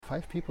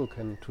5 people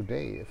can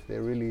today, if they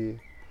really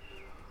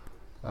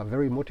are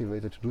very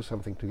motivated to do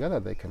something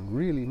together, they can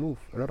really move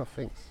a lot of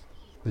things.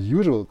 The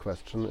usual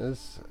question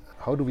is,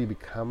 how do we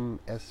become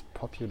as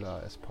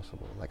popular as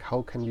possible? Like,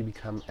 how can we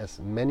become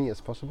as many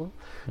as possible?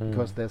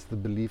 Because there's the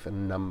belief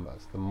in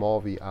numbers. The more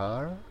we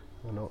are,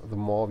 the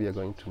more we are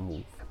going to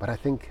move. But I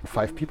think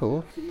 5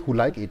 people who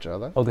like each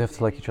other. Oh, they have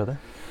to like each other?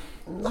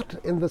 Not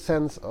in the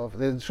sense of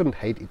they shouldn't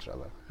hate each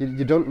other.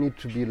 You don't need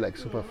to be like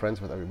super friends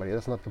with everybody.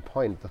 That's not the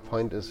point. The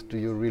point is, do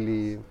you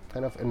really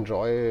kind of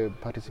enjoy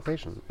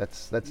participation?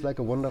 That's like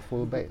a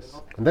wonderful base,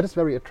 and that is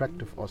very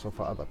attractive also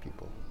for other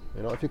people.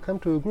 If you come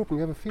to a group and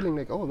you have a feeling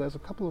like, oh, there's a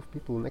couple of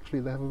people and actually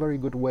they have a very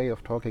good way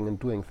of talking and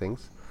doing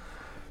things,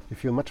 you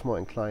feel much more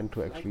inclined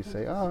to actually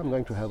say, I'm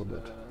going to help a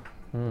bit.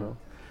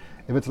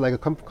 If it's like a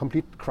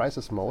complete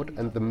crisis mode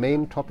and the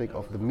main topic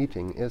of the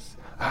meeting is,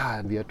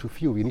 we are too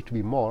few, we need to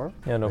be more,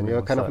 then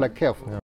you're kind of like careful.